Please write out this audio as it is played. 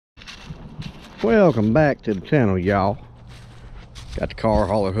Welcome back to the channel, y'all. Got the car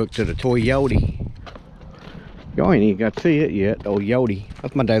hauler hooked to the Toyota. Y'all ain't even got to see it yet. Oh, Yodi.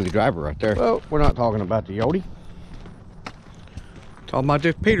 That's my daily driver right there. Well, we're not talking about the Yodi. Talking about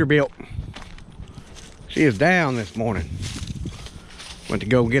this Peterbilt. She is down this morning. Went to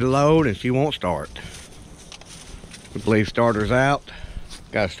go get a load and she won't start. We believe starter's out.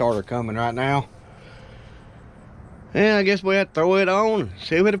 Got a starter coming right now. And I guess we have to throw it on and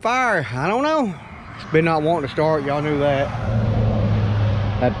see if it'll fire. I don't know. It's been not wanting to start. Y'all knew that.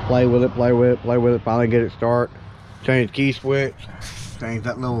 Had to play with it. Finally get it start. Change key switch. Change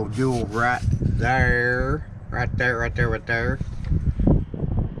that little jewel right there. Right there.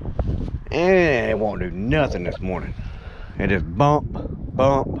 And it won't do nothing this morning. It just bump.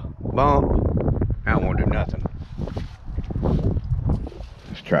 Now it won't do nothing.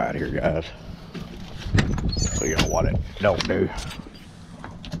 Let's try it here, guys. So you know what it don't do.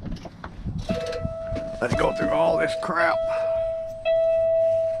 Let's go through all this crap.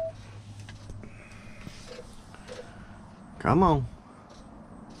 Come on.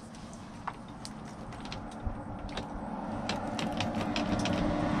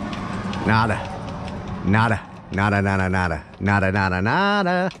 Nada.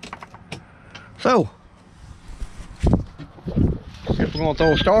 So, if we're gonna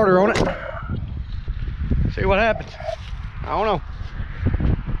throw a starter on it, see what happens. I don't know.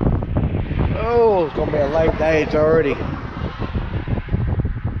 Oh, it's gonna be a late day. It's already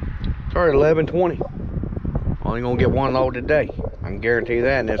 11:20. Only gonna get one load today. I can guarantee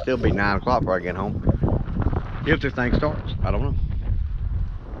that, and it'll still be 9 o'clock before I get home. If this thing starts, I don't know.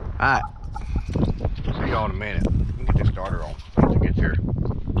 Alright. See y'all in a minute. Get this starter on once it gets here.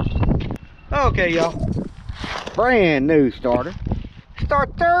 Okay, y'all. Brand new starter.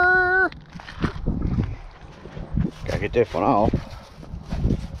 Starter! Gotta get this one off.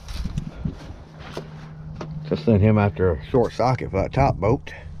 Just sent him after a short socket for that top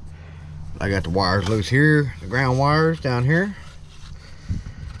bolt. I got the wires loose here, the ground wires down here.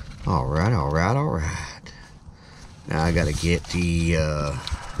 All right. Now I gotta get the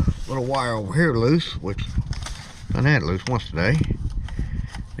little wire over here loose, which I had it loose once today.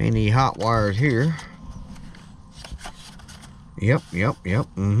 And the hot wires here. Yep.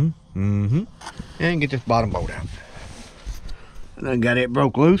 And get this bottom bolt out. And I got it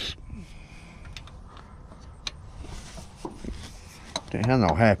broke loose. Didn't have no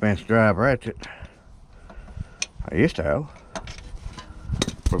 1/2-inch drive ratchet. I used to have.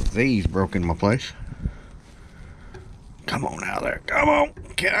 But these broke in my place. Come on out there. Come on.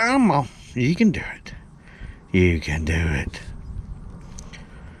 You can do it.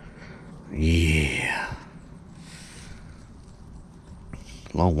 Yeah.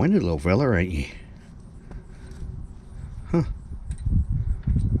 Long-winded little fella, ain't you? Huh.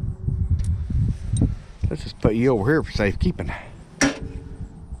 Let's just put you over here for safekeeping.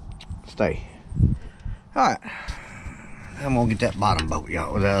 Stay. Alright. I'm gonna get that bottom bolt,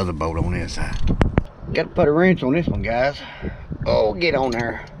 y'all, with the other bolt on this side. Got to put a wrench on this one, guys. Oh, get on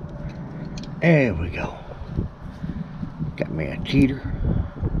there. There we go. Got me a cheater.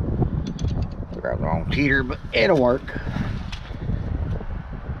 Grab the wrong cheater, but it'll work.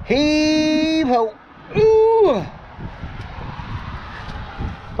 Heave ho. Ooh.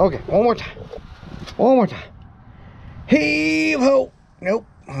 Okay, one more time. Heave ho. Nope.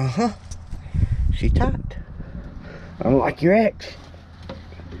 She tight. Unlike your ex.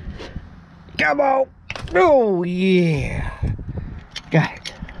 Come on. Oh yeah. Got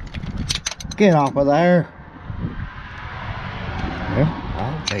it. Get off of there. Well,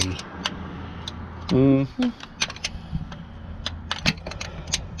 I'll be.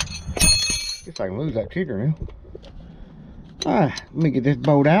 Guess I can lose that cheater now. Alright, let me get this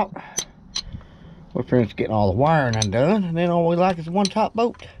bolt out. We're finished getting all the wiring undone, and then all we like is one top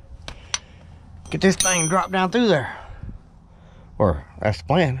bolt. Get this thing dropped down through there. Or that's the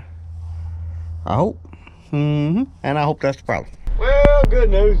plan. I hope. And I hope that's the problem. Well, good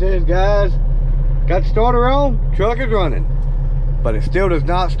news is, guys, got the starter on, truck is running, but it still does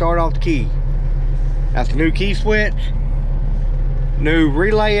not start off the key. That's the new key switch, new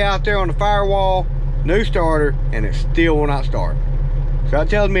relay out there on the firewall, new starter, and it still will not start. So that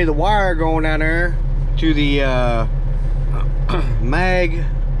tells me the wire going down there to the mag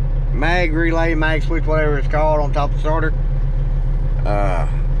relay, mag switch, whatever it's called, on top of the starter.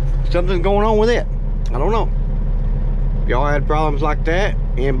 Something's going on with it. I don't know. If y'all had problems like that,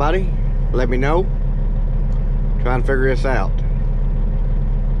 anybody, let me know. Trying to figure this out.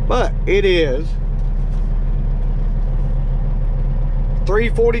 But it is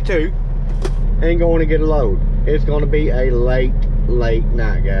 3:42. Ain't going to get a load. It's going to be a late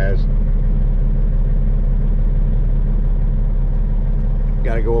night, guys.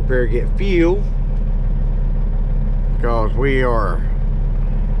 Gotta go up here and get fuel, because we are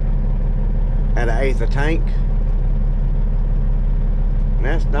at an eighth of tank, and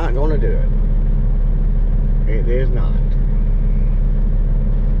that's not gonna do it. It is not.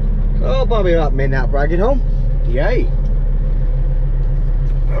 So probably about midnight before I get home. Yay.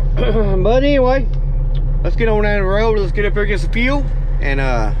 But anyway, let's get on down the road. Let's get up here and get some fuel. And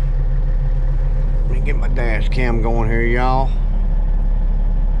let me get my dash cam going here, y'all.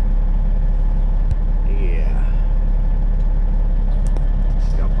 Yeah.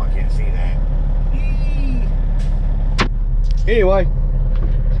 Stuff, I can't see that. Anyway,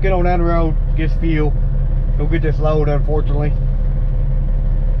 let's get on down the road, get some fuel. Go get this load, unfortunately.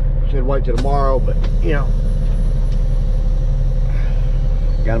 Should wait till tomorrow, but you know,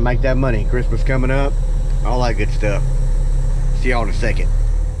 gotta make that money. Christmas coming up, all that good stuff. See y'all in a second.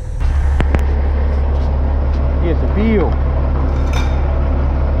 Get some fuel.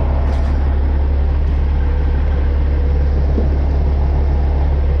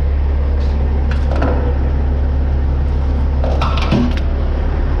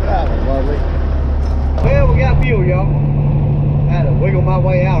 That was lovely. Well, we got fuel, y'all. I had to wiggle my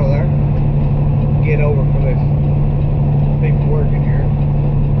way out of there. Get over for this big work in here.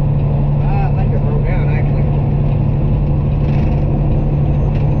 I think it broke down, actually.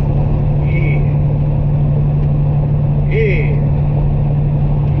 Yeah.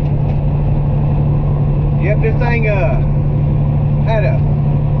 Yep, this thing had to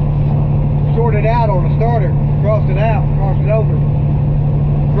sort it out on the starter. Crossed it out, crossed it over.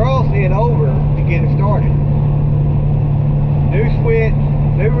 Crossed it over to get it started. New switch,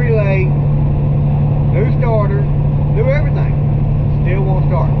 new relay, new starter, new everything. Still won't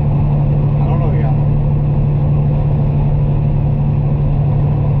start. I don't know, y'all.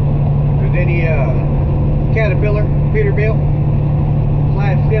 If there's any Caterpillar, Peterbilt,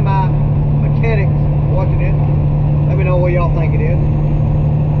 / semi-mechanics watching this, let me know what y'all think it is.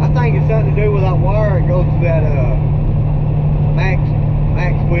 I think it's something to do with that wire. It goes to that max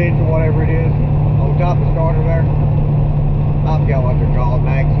switch or whatever it is on top of the starter there. I forgot what they're called,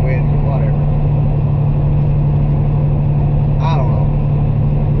 max switch or whatever. I don't know.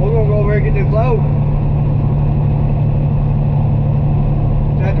 We're gonna go over here and get this load.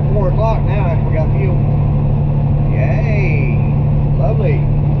 It's after 4 o'clock now after we got fuel. Yay! Lovely.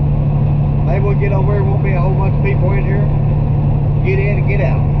 Maybe we'll get over here, won't be a whole bunch of people in here. Get in and get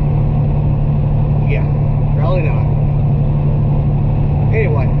out. Yeah, probably not.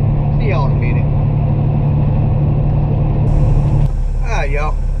 Anyway, see y'all in a minute. Alright,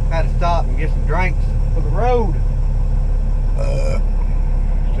 y'all. Had to stop and get some drinks for the road.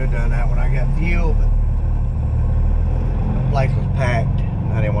 Should have done that when I got fuel, but the place was packed.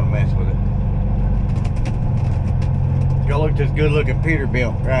 I didn't want to mess with it. Go look at this good looking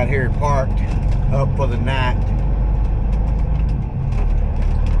Peterbilt right here parked up for the night.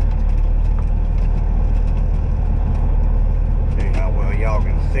 See how well y'all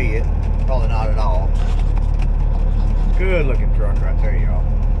can see it. Probably not at all. Good looking truck right there, y'all.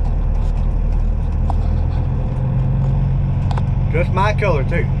 Just my color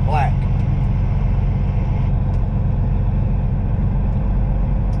too, black.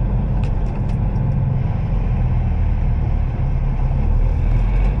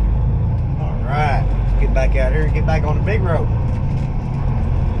 Alright, let's get back out here and get back on the big road.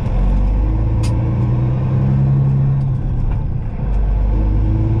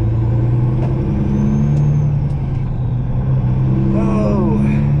 Oh,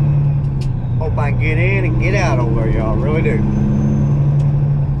 hope I can get in and get out over there, y'all. Really do.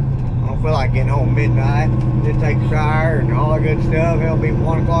 I feel like getting home midnight, then take a shower and all that good stuff. It'll be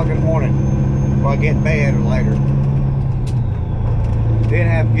 1 o'clock in the morning before I get in bed or later. Then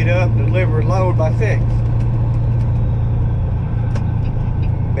have to get up and deliver a load by 6.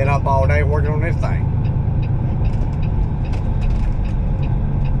 Been up all day working on this thing.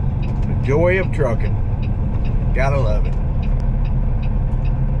 The joy of trucking. Gotta love it.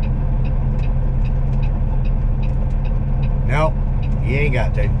 Nope, you ain't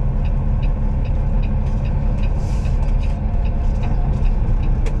got to.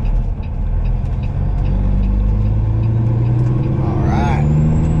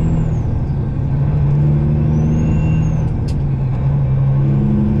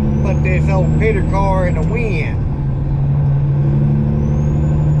 This old Peter car in the wind.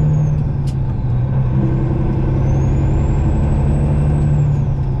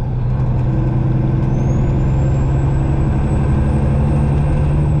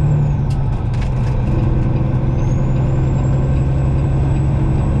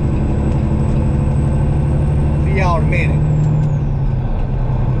 See y'all in a minute.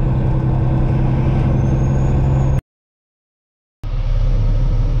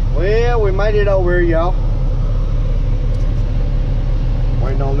 it over here, y'all.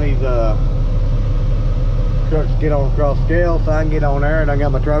 Waiting on these trucks to get on across scale so I can get on there, and I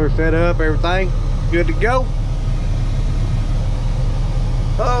got my trailer set up, everything good to go.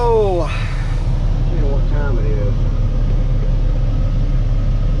 Oh, you know what time it is.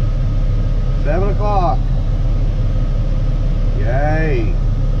 7 o'clock. Yay.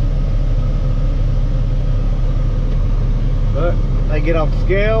 But they get off the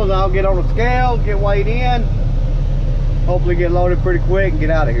scales, I'll get on the scales, get weighed in, hopefully get loaded pretty quick and get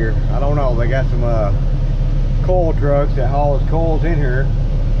out of here. I don't know, they got some coil trucks that haul us coils in here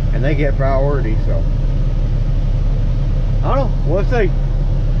and they get priority, so I don't know, we'll see.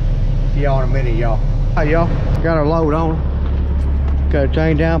 See y'all in a minute, y'all. Hi y'all, got our load on, got a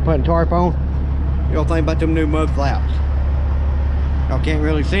chain down, putting tarp on. You don't think about them new mud flaps. Y'all can't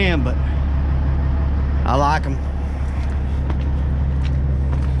really see them, but I like them.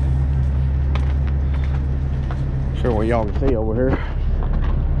 Sure what y'all can see over here.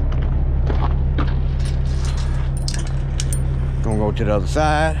 Gonna go to the other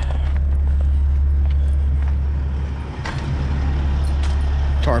side.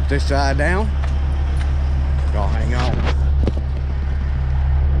 Tarp this side down. Y'all hang on.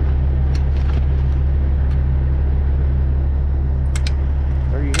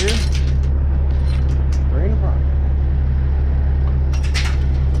 Are you here? Three in the front.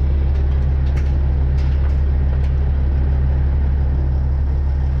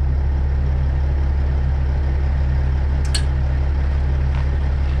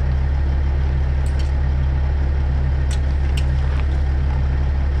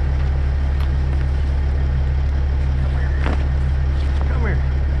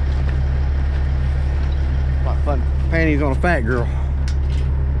 Panties on a fat girl.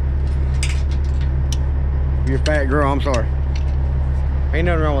 If you're a fat girl, I'm sorry. Ain't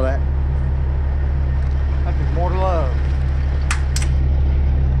nothing wrong with that. That's just more to love.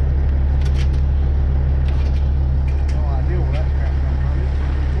 No idea where that crap comes from. This is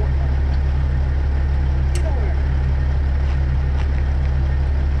a short time. Get over there.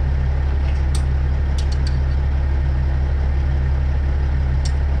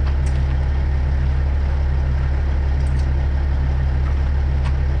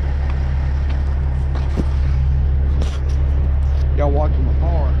 Y'all watching my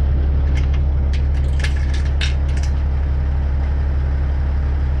car.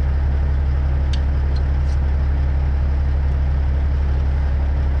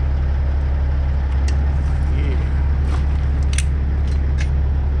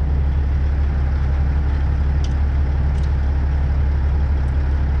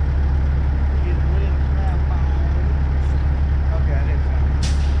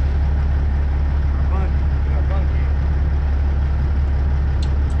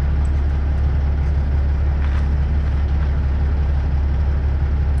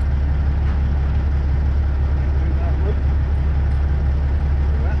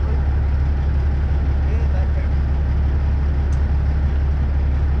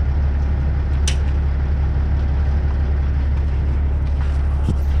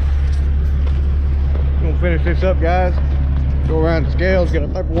 Finish this up, guys. Go around the scales, get our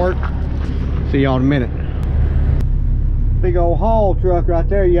paperwork. See y'all in a minute. Big old haul truck right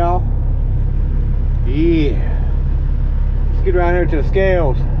there, y'all. Yeah. Let's get around here to the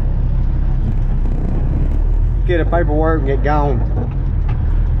scales. Get the paperwork and get going.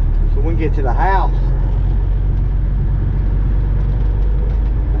 So we can get to the house.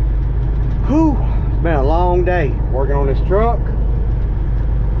 Whew. It's been a long day working on this truck.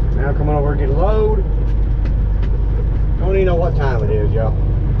 Now coming over and get a load. Don't even know what time it is, y'all.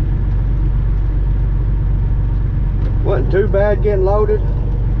 Wasn't too bad getting loaded,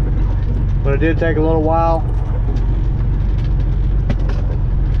 but it did take a little while.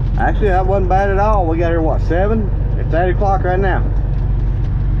 Actually, that wasn't bad at all. We got here, what, 7? It's 8 o'clock right now.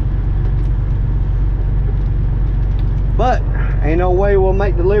 But ain't no way we'll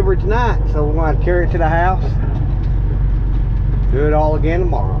make delivery tonight, so we're going to carry it to the house. Do it all again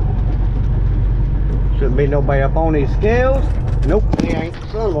tomorrow. Shouldn't be nobody up on these scales. Nope, he ain't.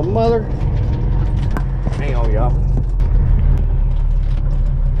 Son of a mother. Hang on, y'all.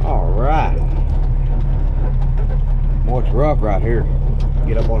 Alright. Boy, it's rough right here.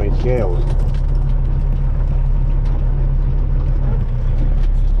 Get up on these scales.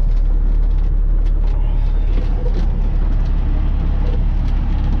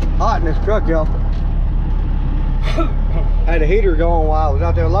 Hot in this truck, y'all. Had a heater going while I was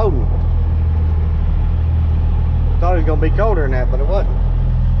out there loading. Thought it was gonna be colder than that, but it wasn't.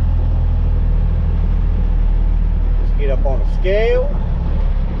 Let's get up on the scale.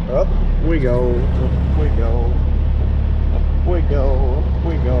 Up we go, up we go, up we go, up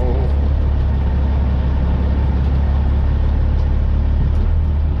we go.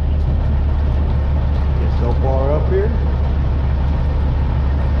 Get so far up here.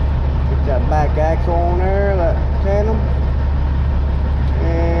 Get that back axle on there, that tandem.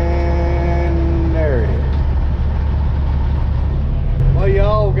 And there it is. Well,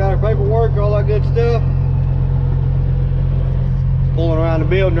 y'all got our paperwork, all that good stuff. Pulling around the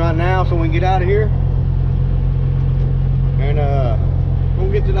building right now so we can get out of here. And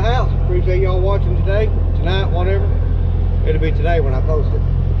we'll get to the house. Appreciate y'all watching today, tonight, whatever. It'll be today when I post it.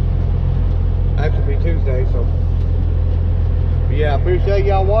 Actually be Tuesday, so. But yeah, appreciate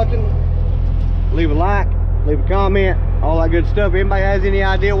y'all watching. Leave a like, leave a comment, all that good stuff. Anybody has any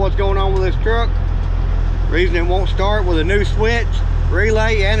idea what's going on with this truck? Reason it won't start with a new switch,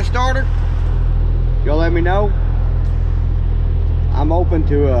 relay, and a starter? Y'all let me know. I'm open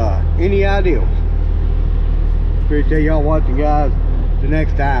to any ideas. Appreciate y'all watching, guys. Till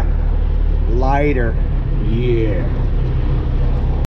next time. Later. Yeah.